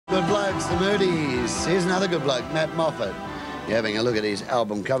blokes, the Moodies. Here's another good bloke, Matt Moffitt. You're having a look at his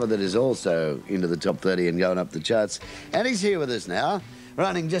album cover that is also into the top 30 and going up the charts. And he's here with us now,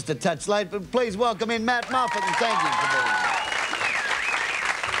 running just a touch late, but please welcome in Matt Moffitt and thank you for being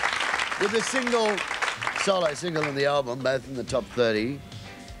here. With the solo single and the album, both in the top 30,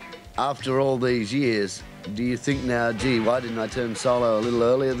 after all these years, do you think now, gee, why didn't I turn solo a little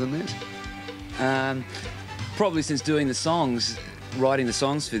earlier than this? Probably since doing the songs, writing the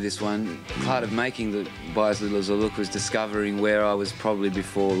songs for this one, part of making the By As Little As I Look was discovering where I was probably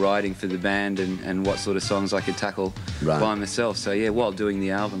before writing for the band and what sort of songs I could tackle by myself. So yeah, while doing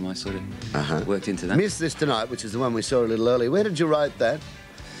the album, I sort of worked into that. Miss This Tonight, which is the one we saw a little earlier. Where did you write that?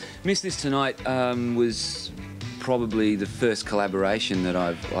 Miss This Tonight was probably the first collaboration that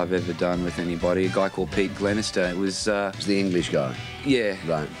I've ever done with anybody. A guy called Pete Glenister. It was the English guy. Yeah,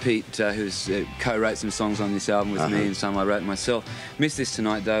 right. Pete, who's co-wrote some songs on this album with me and some I wrote myself. Miss This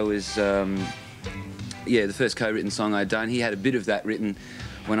Tonight, though, was yeah, the first co-written song I'd done. He had a bit of that written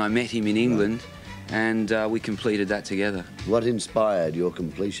when I met him in England, and we completed that together. What inspired your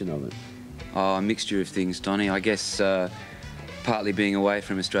completion of it? Oh, a mixture of things, Donny. I guess partly being away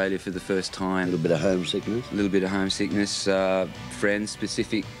from Australia for the first time. A little bit of homesickness? A little bit of homesickness, friends,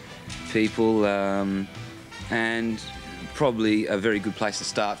 specific people, and probably a very good place to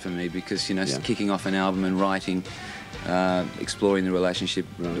start for me because, you know, kicking off an album and writing, exploring the relationship,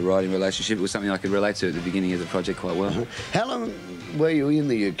 the writing relationship, was something I could relate to at the beginning of the project quite well. How long were you in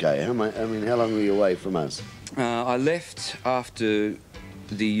the UK? I mean, how long were you away from us? I left after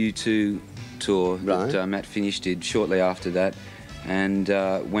the U2 tour that Matt finished it shortly after that, and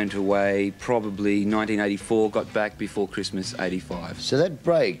went away probably 1984, got back before Christmas 85. So that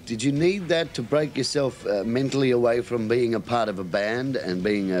break, did you need that to break yourself mentally away from being a part of a band and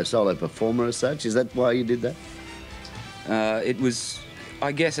being a solo performer as such? Is that why you did that? It was,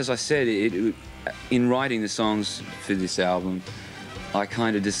 I guess, as I said, in writing the songs for this album, I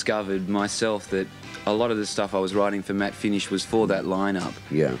kind of discovered myself that a lot of the stuff I was writing for Matt Finish was for that lineup.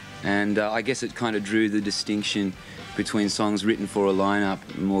 Yeah. And I guess it kind of drew the distinction between songs written for a lineup,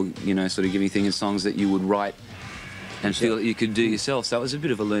 more, you know, sort of giving things, songs that you would write and feel that you could do yourself. So it was a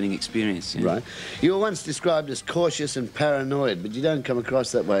bit of a learning experience. You know? Right. You were once described as cautious and paranoid, but you don't come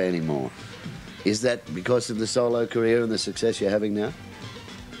across that way anymore. Is that because of the solo career and the success you're having now?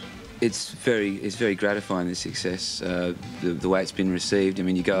 It's very gratifying, the success, the way it's been received. I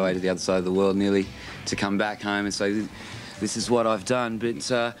mean, you go away to the other side of the world nearly to come back home and say, this is what I've done.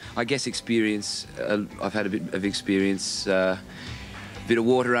 But I guess experience, I've had a bit of experience, a bit of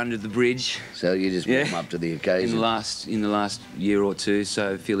water under the bridge. So you just warm up to the occasion? In the last year or two,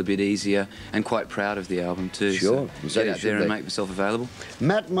 so I feel a bit easier and quite proud of the album too. Sure. So get out there and make myself available.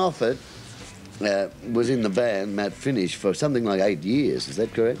 Matt Moffitt was in the band, Matt Finish, for something like 8 years, is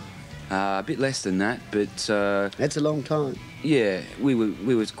that correct? A bit less than that, but that's a long time. Yeah, we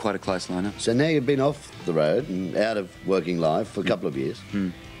were quite a close lineup. So now you've been off the road and out of working life for a couple of years.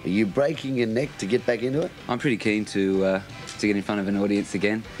 Are you breaking your neck to get back into it? I'm pretty keen to get in front of an audience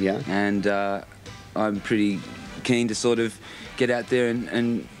again. Yeah. And I'm pretty keen to sort of get out there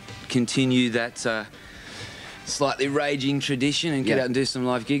and continue that slightly raging tradition and get out and do some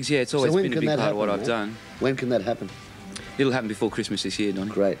live gigs. Yeah, it's always been a big part of what I've done. When can that happen? It'll happen before Christmas this year, Donny.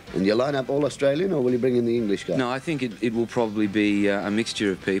 Great. And you line up all Australian, or will you bring in the English guy? No, I think it will probably be a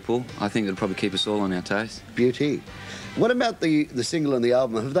mixture of people. I think it'll probably keep us all on our toes. Beauty. What about the single and the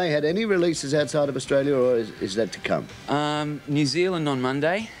album? Have they had any releases outside of Australia, or is that to come? New Zealand on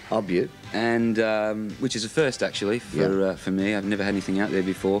Monday. Oh, beaut. And which is a first, actually, for me. I've never had anything out there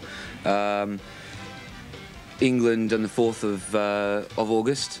before. England on the 4th of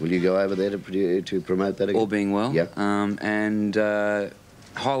August. Will you go over there to promote that again? All being well. Yeah. And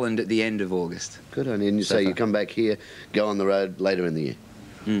Holland at the end of August. Good on you. And so you come back here, go on the road later in the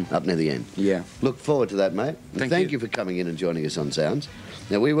year, up near the end. Yeah. Look forward to that, mate. Thank you for coming in and joining us on Sounds.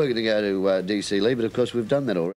 Now, we were going to go to DC Lee, but of course we've done that already.